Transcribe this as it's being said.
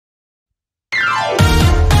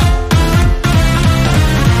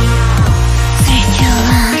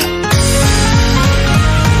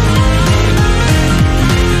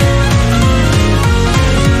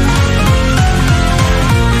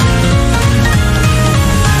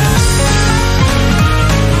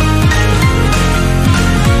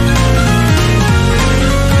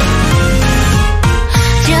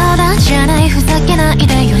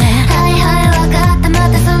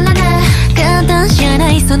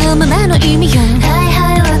のままの意味よ。はい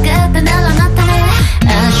はい、わかったならまたね。あ、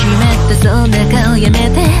しまった、そんな顔やめ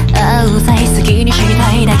て。あ、うざい、好きにし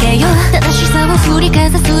たいだけよ。正しさを振りか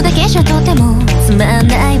ざすだけじゃとてもつまん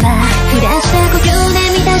ないわ。ふらした呼吸で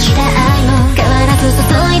満たした愛も変わらず注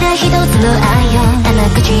いだ一つの愛よ。甘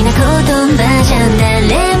口な言葉じゃ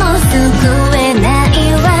誰も救えない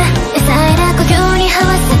わ。抑えた呼吸に合わ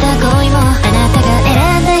せた恋もあなたが選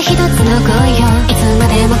んだ一つの恋よ。いつま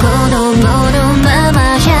でも子供のまま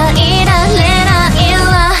じゃいられない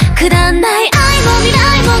わ。くだんない愛も未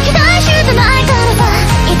来も期待してないからさ。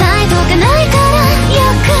痛いとかないから欲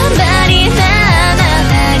張りなあな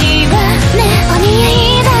たにはね、お似合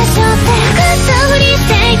いだしょってくすぶりし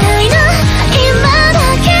ていたいな。今だ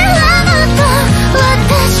けはもっと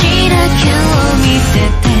私だけを見せ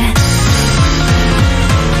て。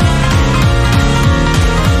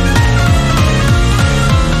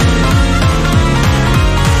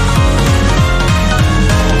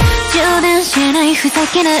冗談じゃない、ふざ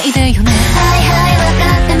けないでよね。はいはい、わか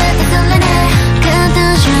ってまたそれね。簡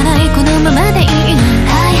単じゃない、このままでいいの。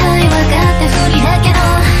はいはい、わかって不利だけど。あ、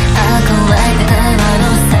怖いって会話の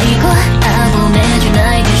最後。あ、ごめんじゃ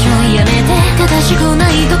ないでしょ、やめて。正しくな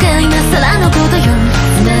いとか今更のことよ。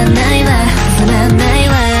つまんないわ、つまんない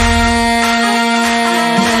わ。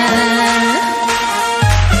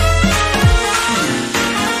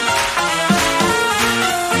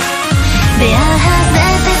出会うはずだ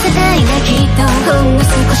った世界がきっとほんの少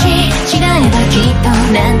し違えばきっと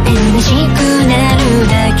なんて虚しくな